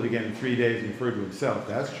 I'll build it again in 3 days, and refer to himself.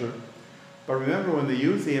 That's true. But remember, when they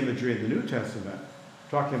use the imagery in the New Testament,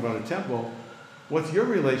 talking about a temple, what's your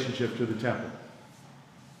relationship to the temple?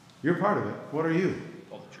 You're part of it. What are you?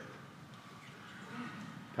 All the church.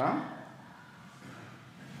 Tom?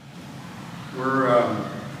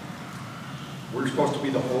 We're supposed to be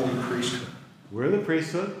the holy priesthood. We're the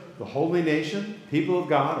priesthood. the holy nation, people of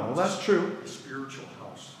God, all that's true. A spiritual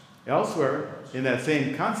house. Elsewhere, in that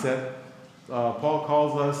same concept, Paul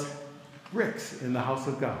calls us bricks in the house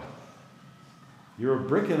of God. You're a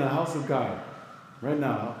brick in the house of God. Right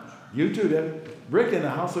now, you too, Deb, brick in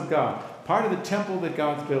the house of God. Part of the temple that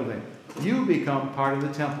God's building. You become part of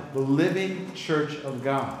the temple. The living church of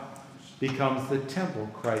God becomes the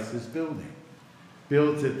temple Christ is building.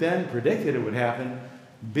 Builds it then, predicted it would happen,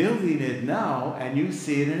 building it now, and you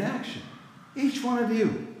see it in action. Each one of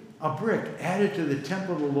you, a brick added to the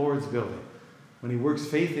temple of the Lord's building. When he works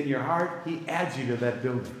faith in your heart, he adds you to that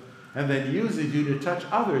building and then uses you to touch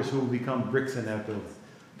others who will become bricks in that building.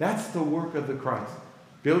 That's the work of the Christ,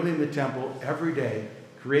 building the temple every day,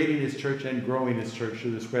 creating his church and growing his church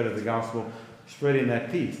through the spread of the gospel, spreading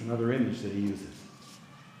that peace, another image that he uses.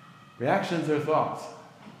 Reactions or thoughts?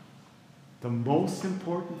 The most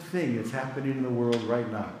important thing that's happening in the world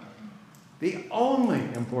right now, the only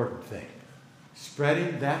important thing,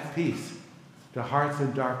 spreading that peace to hearts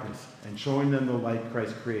in darkness and showing them the light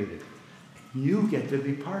Christ created. You get to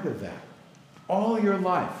be part of that. All your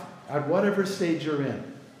life, at whatever stage you're in.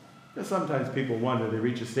 Because sometimes people wonder, they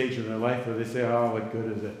reach a stage in their life where they say, oh, what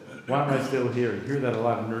good is it? Why am I still here? You hear that a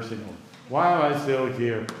lot in nursing homes. Why am I still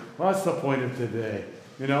here? What's the point of today?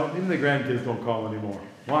 You know, even the grandkids don't call anymore.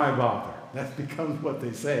 Why bother? That becomes what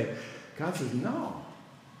they say. God says, no.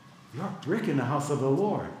 You're a brick in the house of the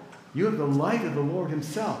Lord. You have the light of the Lord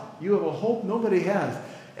himself. You have a hope nobody has.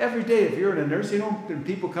 Every day, if you're in a nursing home and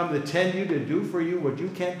people come to tend you, to do for you what you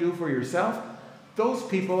can't do for yourself, those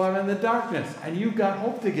people are in the darkness, and you've got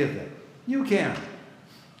hope to give them. You can.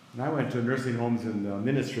 And I went to nursing homes in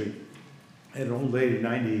ministry. I had an old lady,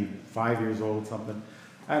 95 years old, something,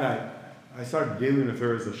 and I started dealing with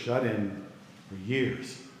her as a shut-in for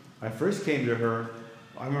years. I first came to her,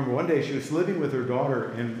 I remember one day she was living with her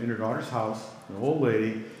daughter in her daughter's house, an old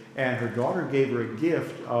lady, and her daughter gave her a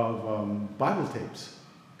gift of Bible tapes,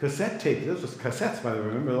 cassette tapes. Those was cassettes, by the way,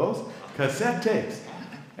 remember those? Cassette tapes.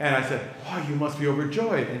 And I said, oh, you must be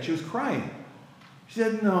overjoyed. And she was crying. She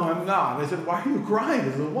said, no, I'm not. I said, why are you crying?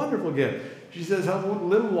 This is a wonderful gift. She says, I've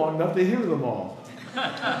lived long enough to hear them all.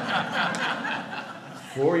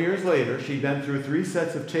 4 years later, she'd been through 3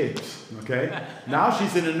 sets of tapes, okay? Now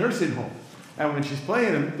she's in a nursing home. And when she's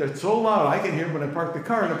playing them, they're so loud, I can hear them when I park the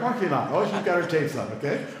car in the parking lot. Oh, she's got her tapes on,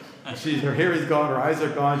 okay? Her hair is gone, her eyes are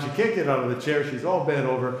gone, she can't get out of the chair, she's all bent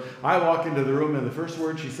over. I walk into the room, and the first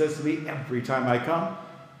word she says to me every time I come,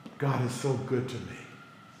 God is so good to me.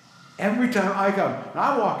 Every time I come.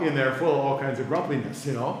 I walk in there full of all kinds of grumpiness,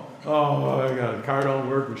 you know. Oh, I got a car don't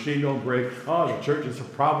work, machine don't break. Oh, the church is a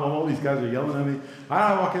problem. All these guys are yelling at me.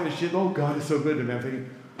 I walk in and she, oh, God is so good to me. I'm thinking,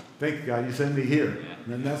 thank you, God, you sent me here.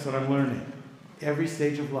 And then that's what I'm learning. Every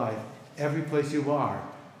stage of life, every place you are,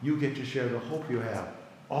 you get to share the hope you have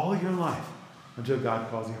all your life until God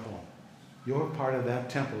calls you home. You're part of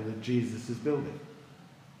that temple that Jesus is building.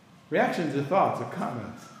 Reactions or thoughts or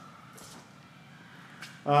comments?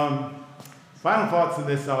 Final thoughts in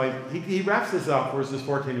this. He wraps this up, verses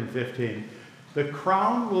 14 and 15. The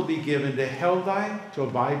crown will be given to Heldai,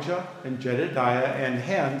 Tobijah, and Jedediah, and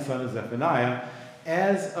Hen, son of Zephaniah,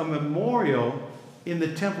 as a memorial in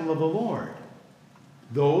the temple of the Lord.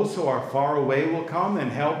 Those who are far away will come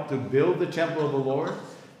and help to build the temple of the Lord,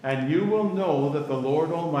 and you will know that the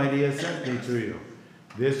Lord Almighty has sent me to you.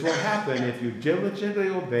 This will happen if you diligently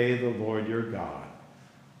obey the Lord your God.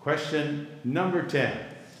 Question number 10.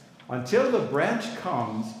 Until the branch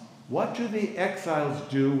comes, what do the exiles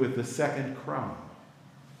do with the second crown?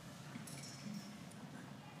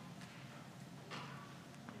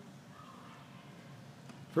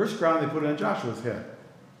 First crown they put on Joshua's head.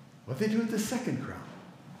 What do they do with the second crown?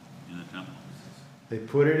 In the temple. They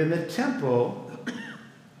put it in the temple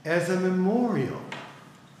as a memorial.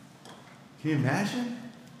 Can you imagine?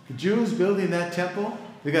 The Jews building that temple.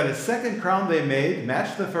 They got a second crown they made,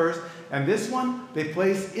 matched the first, and this one they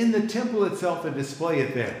place in the temple itself and display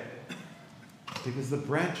it there. Because the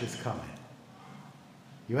branch is coming.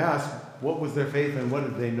 You ask, what was their faith and what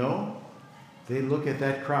did they know? They look at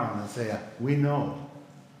that crown and say, we know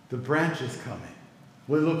the branch is coming.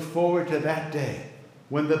 We look forward to that day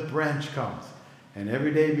when the branch comes. And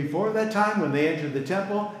every day before that time, when they enter the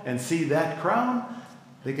temple and see that crown,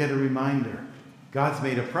 they get a reminder. God's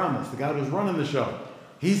made a promise. The God who's running the show,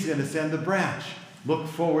 he's going to send the branch. Look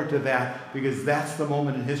forward to that, because that's the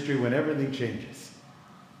moment in history when everything changes.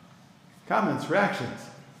 Comments, reactions.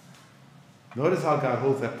 Notice how God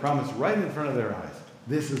holds that promise right in front of their eyes.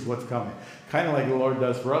 This is what's coming. Kind of like the Lord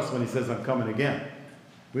does for us when he says, I'm coming again.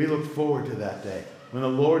 We look forward to that day. when the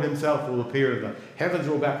Lord himself will appear. The heavens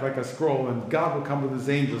roll back like a scroll, and God will come with his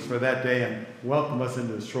angels for that day and welcome us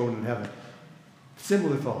into his throne in heaven.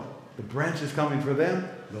 Similar thought. The branch is coming for them.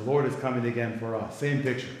 The Lord is coming again for us. Same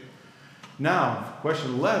picture. Now,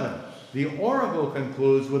 question 11. The oracle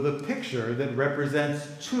concludes with a picture that represents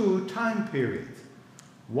 2 time periods.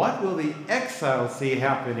 What will the exiles see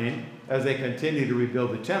happening as they continue to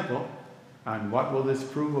rebuild the temple? And what will this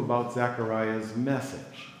prove about Zechariah's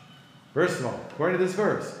message? First of all, according to this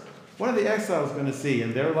verse, what are the exiles going to see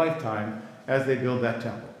in their lifetime as they build that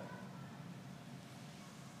temple?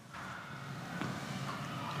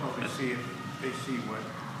 Well, they see what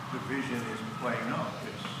the vision is playing out.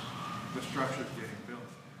 It's the structure's getting built.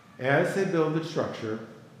 As they build the structure,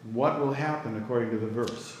 what will happen according to the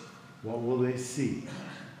verse? What will they see?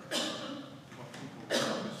 Well, people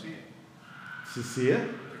will to see it. To see it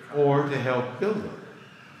or to help build it.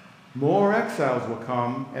 More exiles will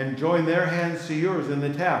come and join their hands to yours in the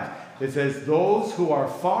task. It says, those who are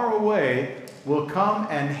far away will come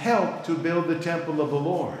and help to build the temple of the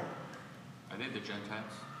Lord. Are they the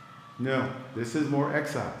Gentiles? No, this is more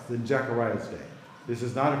exiles than Zechariah's day. This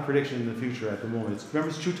is not a prediction in the future at the moment. Remember,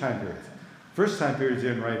 it's 2 time periods. First time period is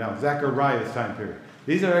in right now, Zechariah's time period.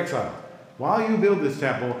 These are exiles. While you build this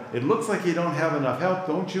temple, it looks like you don't have enough help.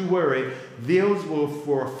 Don't you worry. Those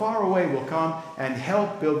who are far away will come and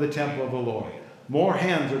help build the temple of the Lord. More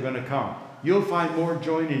hands are going to come. You'll find more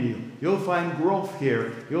joining you. You'll find growth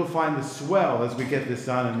here. You'll find the swell as we get this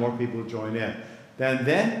done and more people join in.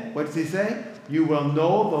 Then, what does he say? You will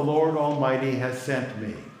know the Lord Almighty has sent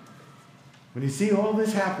me. When you see all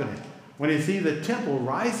this happening, when you see the temple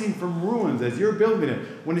rising from ruins as you're building it,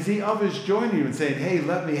 when you see others joining you and saying, hey,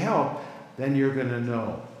 let me help, then you're going to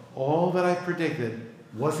know all that I predicted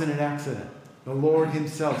wasn't an accident. The Lord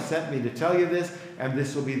himself sent me to tell you this, and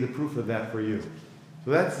this will be the proof of that for you.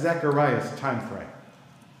 So that's Zechariah's time frame.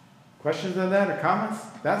 Questions on that or comments?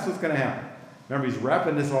 That's what's going to happen. Remember, he's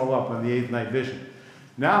wrapping this all up on the 8th night vision.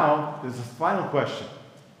 Now, there's a final question.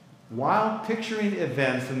 While picturing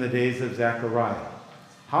events in the days of Zechariah,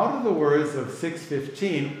 how do the words of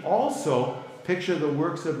 6:15 also picture the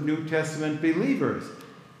works of New Testament believers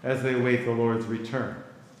as they await the Lord's return?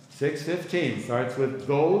 6:15 starts with,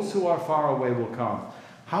 those who are far away will come.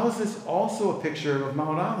 How is this also a picture of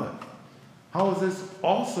Mount Olive? How is this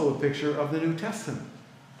also a picture of the New Testament?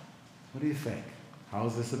 What do you think? How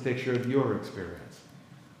is this a picture of your experience?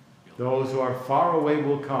 Those who are far away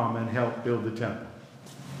will come and help build the temple.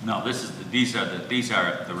 No, these are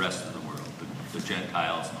the rest of the world, the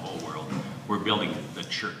Gentiles and the whole world. We're building the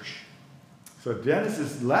church. So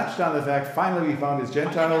Genesis latched on the fact, finally we found his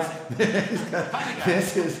Gentiles.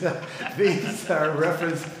 These are a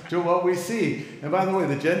reference to what we see. And by the way,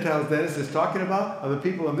 the Gentiles Dennis is talking about are the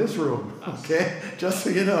people in this room, okay? Just so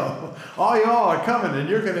you know. All y'all are coming and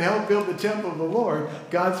you're going to help build the temple of the Lord.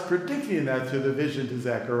 God's predicting that through the vision to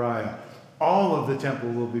Zechariah. All of the temple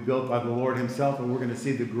will be built by the Lord himself, and we're going to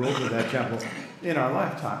see the growth of that temple in our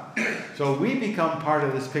lifetime. So we become part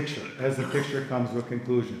of this picture as the picture comes to a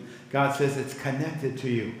conclusion. God says it's connected to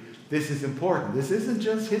you. This is important. This isn't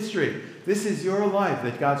just history. This is your life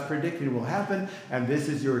that God's predicting will happen, and this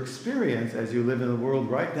is your experience as you live in the world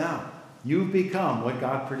right now. You've become what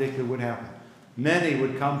God predicted would happen. Many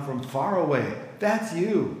would come from far away. That's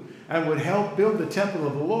you. And would help build the temple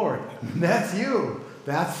of the Lord. That's you.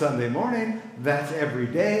 That's Sunday morning. That's every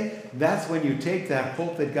day. That's when you take that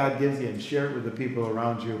hope that God gives you and share it with the people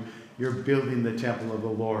around you. You're building the temple of the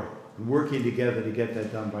Lord, working together to get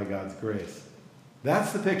that done by God's grace.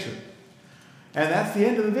 That's the picture. And that's the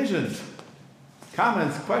end of the visions.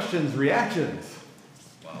 Comments, questions, reactions.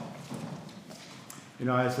 Wow. You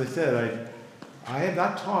know, as I said, I have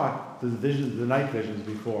not taught the visions, the night visions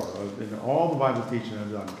before. In all the Bible teaching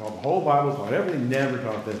I've done, taught the whole Bible, taught everything, never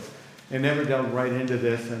taught this. And never delved right into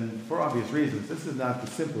this, and for obvious reasons. This is not the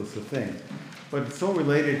simplest of things. But it's so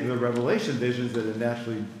related to the Revelation visions that it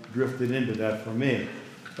naturally drifted into that for me.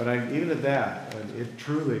 But even at that, it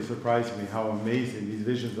truly surprised me how amazing these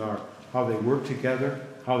visions are, how they work together,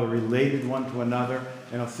 how they're related one to another,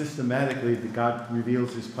 and how systematically God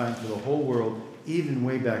reveals his plan for the whole world, even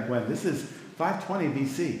way back when. This is 520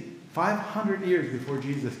 BC, 500 years before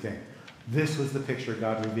Jesus came. This was the picture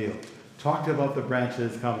God revealed. Talked about the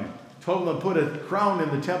branches coming. Told them to put a crown in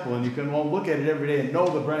the temple, and you can all look at it every day and know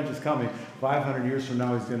the branch is coming. 500 years from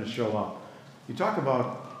now, he's going to show up. You talk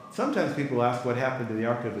about, sometimes people ask what happened to the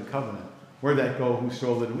Ark of the Covenant. Where'd that go? Who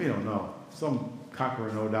stole it? We don't know. Some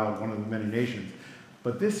conqueror, no doubt, one of the many nations.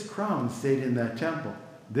 But this crown stayed in that temple.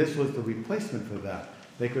 This was the replacement for that.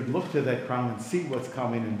 They could look to that crown and see what's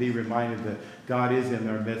coming and be reminded that God is in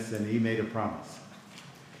their midst and he made a promise.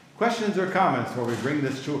 Questions or comments before we bring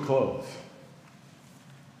this to a close?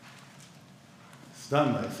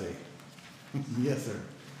 Stunned, I see. Yes, sir.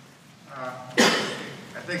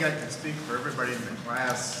 I think I can speak for everybody in the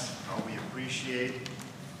class, how we appreciate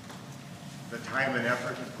the time and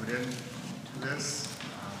effort you put into this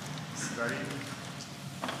study.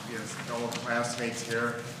 We as fellow classmates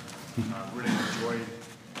here really enjoyed.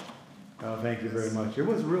 Oh, thank you very much. It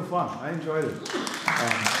was real fun. I enjoyed it.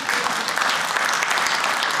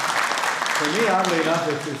 For me, oddly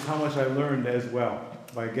enough, it's how much I learned as well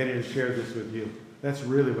by getting to share this with you. That's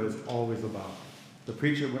really what it's always about. The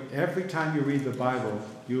preacher, every time you read the Bible,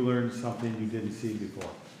 you learn something you didn't see before.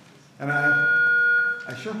 And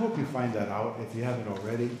I sure hope you find that out if you haven't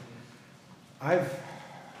already. I've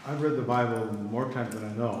read the Bible more times than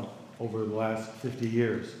I know over the last 50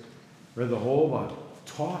 years. Read the whole Bible,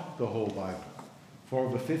 taught the whole Bible for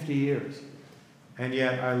over 50 years. And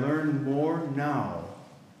yet I learn more now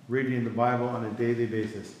reading the Bible on a daily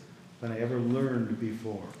basis than I ever learned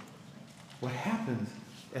before. What happens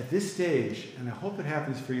at this stage, and I hope it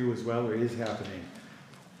happens for you as well, or is happening,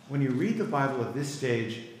 when you read the Bible at this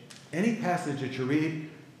stage, any passage that you read,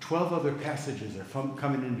 12 other passages are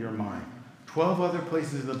coming into your mind. 12 other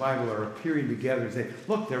places in the Bible are appearing together and say,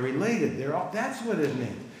 look, they're related. That's what it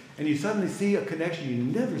means. And you suddenly see a connection you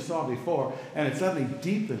never saw before, and it suddenly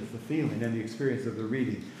deepens the feeling and the experience of the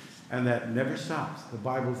reading. And that never stops. The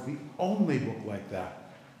Bible's the only book like that.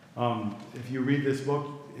 If you read this book,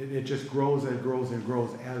 it just grows and grows and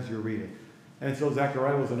grows as you're reading. And so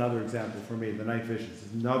Zechariah was another example for me. The night visions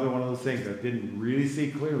is another one of those things I didn't really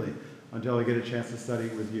see clearly until I get a chance to study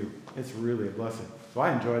it with you. It's really a blessing. So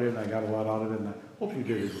I enjoyed it, and I got a lot out of it, and I hope you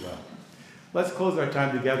did as well. Let's close our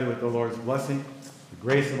time together with the Lord's blessing. The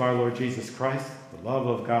grace of our Lord Jesus Christ, the love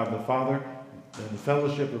of God the Father, and the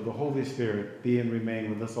fellowship of the Holy Spirit be and remain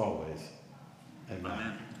with us always. Amen.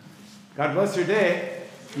 Amen. God bless your day.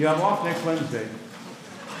 You have off next Wednesday.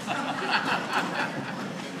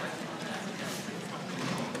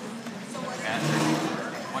 And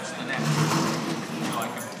what's the next? So I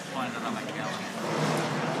can find it on my calendar.